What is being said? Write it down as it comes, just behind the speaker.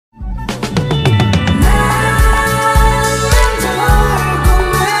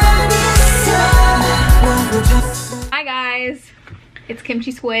It's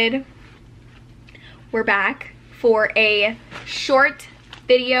Kimchi Squid. We're back for a short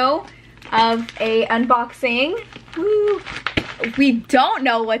video of a unboxing. Woo. We don't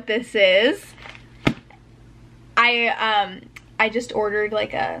know what this is. I just ordered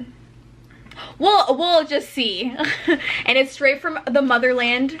like a, we'll just see. And it's straight from the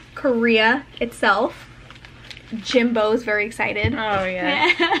motherland, Korea itself. Jimbo's very excited. Oh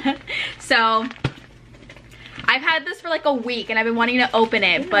yeah. So I've had this for like a week and I've been wanting to open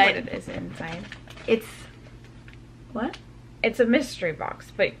it, but what it is inside. it's what? It's a mystery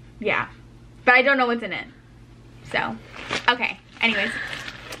box, but Yeah, but I don't know what's in it. So, okay. Anyways,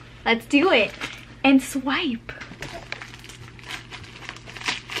 let's do it and swipe.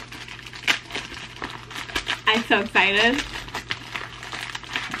 I'm so excited.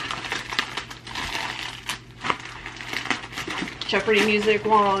 Jeopardy music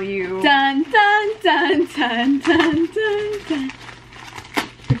while you. Dun dun dun dun dun dun dun.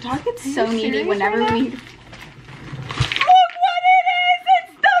 You're talking So needy whenever right we. now? Look what it is!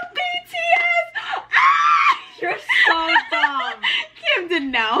 It's the BTS! Ah! You're so dumb. Kim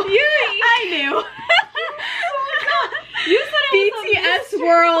didn't know. You- I knew. You said it was a BTS mystery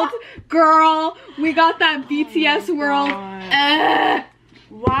World, box. girl. We got that BTS World. God.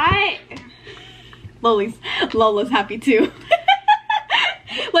 Why? Lola's happy too.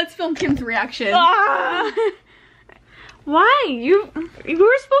 Let's film Kim's reaction. Ah. Why? You were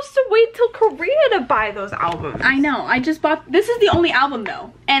supposed to wait till Korea to buy those albums. I know. I just bought. This is the only album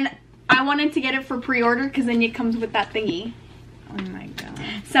though, and I wanted to get it for pre-order because then it comes with that thingy. Oh my god.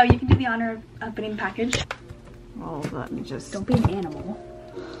 So you can do the honor of opening the package. Well, let me just. Don't be an animal.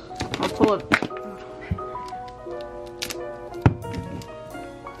 I'll pull it.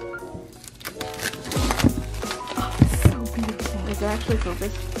 Oh, it's so beautiful. Is it actually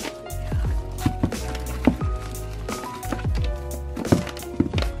focused?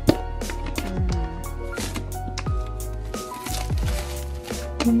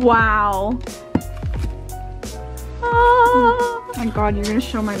 Wow. Oh my god, you're gonna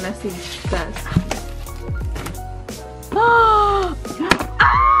show my messy best. Oh,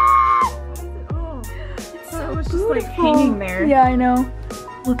 Oh, so it's just like hanging there. Yeah, I know.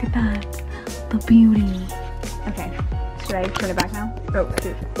 Look at that. The beauty. Okay. Should I turn it back now? Oh,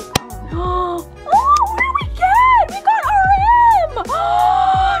 dude. Oh, what did we get? We got RM!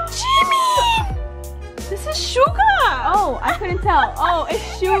 Oh, Jimmy! This is Suga! Oh, I couldn't tell. Oh, it's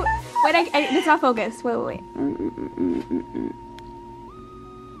shoot. Wait, it's not focused. Wait.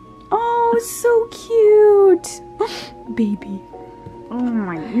 Oh, so cute. Baby. Oh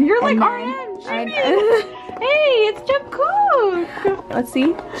my, you're like And RM, then- Jimmy! Hey, it's Jungkook! Let's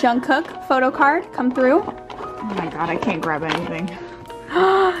see. Jungkook photo card come through. Oh my god, I can't grab anything.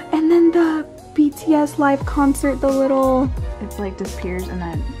 And then the BTS live concert, the little. It's like disappears and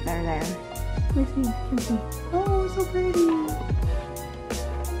then they're there. Let me see. Oh, so pretty.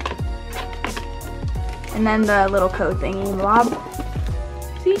 And then the little code thingy, blob.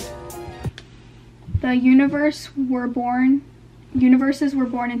 See? The universes were born in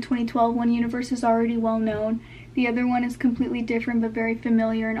 2012. One universe is already well known. The other one is completely different but very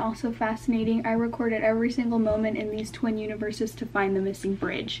familiar and also fascinating. I recorded every single moment in these twin universes to find the missing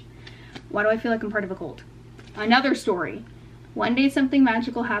bridge. Why do I feel like I'm part of a cult? Another story. One day something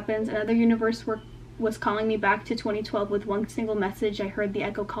magical happens. Another universe was calling me back to 2012 with one single message. I heard the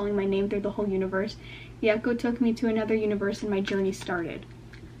echo calling my name through the whole universe. The echo took me to another universe and my journey started.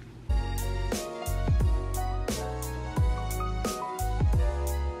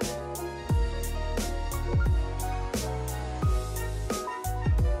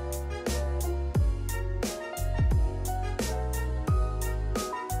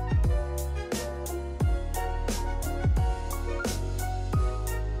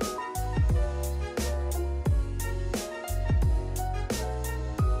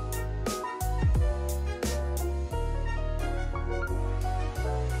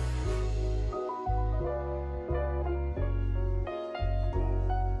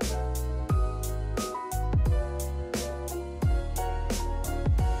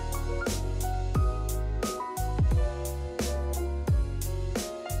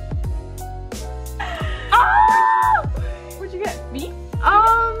 Where'd you get? Me?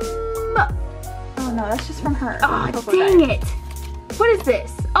 Oh no, that's just from her. Oh, Dang it. What is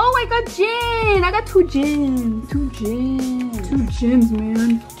this? Oh, I got Jin. I got two Jins. Two gins. Two Jins,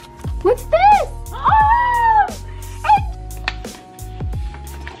 man. What's this? Oh!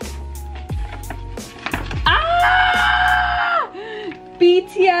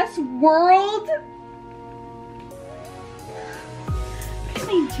 BTS World?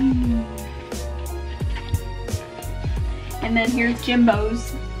 Really, Jin. And then here's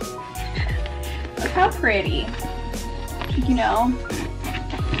Jimbo's. Look how pretty. You know,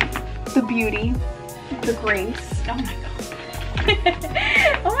 the beauty, the grace. Oh my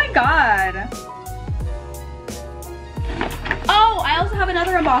god. Oh my god. Oh, I also have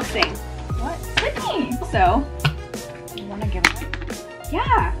another unboxing. What? Sidney. So, You want to give it?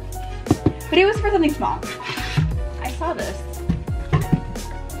 yeah. But it was for something small. I saw this.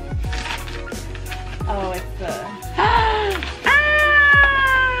 Oh, it's the...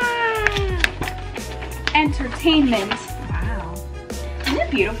 Entertainment. Wow. Isn't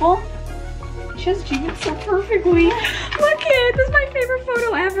it beautiful? It shows Jimmy so perfectly. Look it, this is my favorite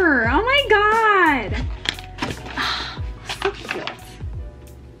photo ever. Oh my god. So cute.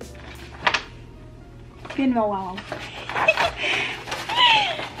 Give me a wow.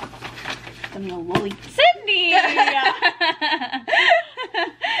 Give me a lolly. Sidney!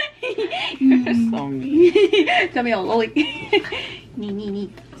 You're so mean. Give me a lolly.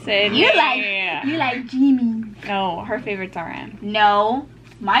 Nee. Sidney. You like Jimmy. No, her favorite's RM. No,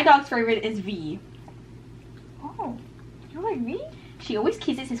 my dog's favorite is V. Oh, you like me? She always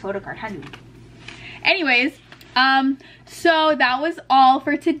kisses his photo card, honey. Anyways, so that was all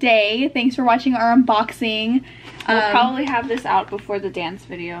for today. Thanks for watching our unboxing. We'll probably have this out before the dance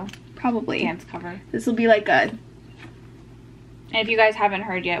video. Probably. Dance cover. This will be like a... And if you guys haven't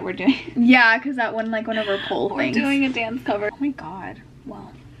heard yet, we're doing... Yeah, because that one, like one of our poll things. We're doing a dance cover. Oh my god.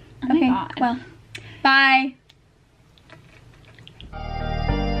 Well. Oh my Okay, god. well. Bye.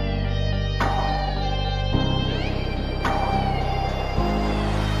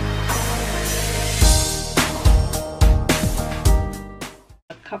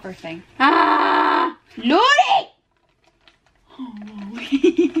 Cover thing. Ah! Lori!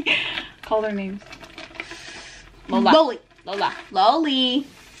 Call their names. Loli. Lola. Loli.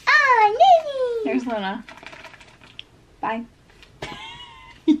 Ah, Nini. There's Luna. Bye.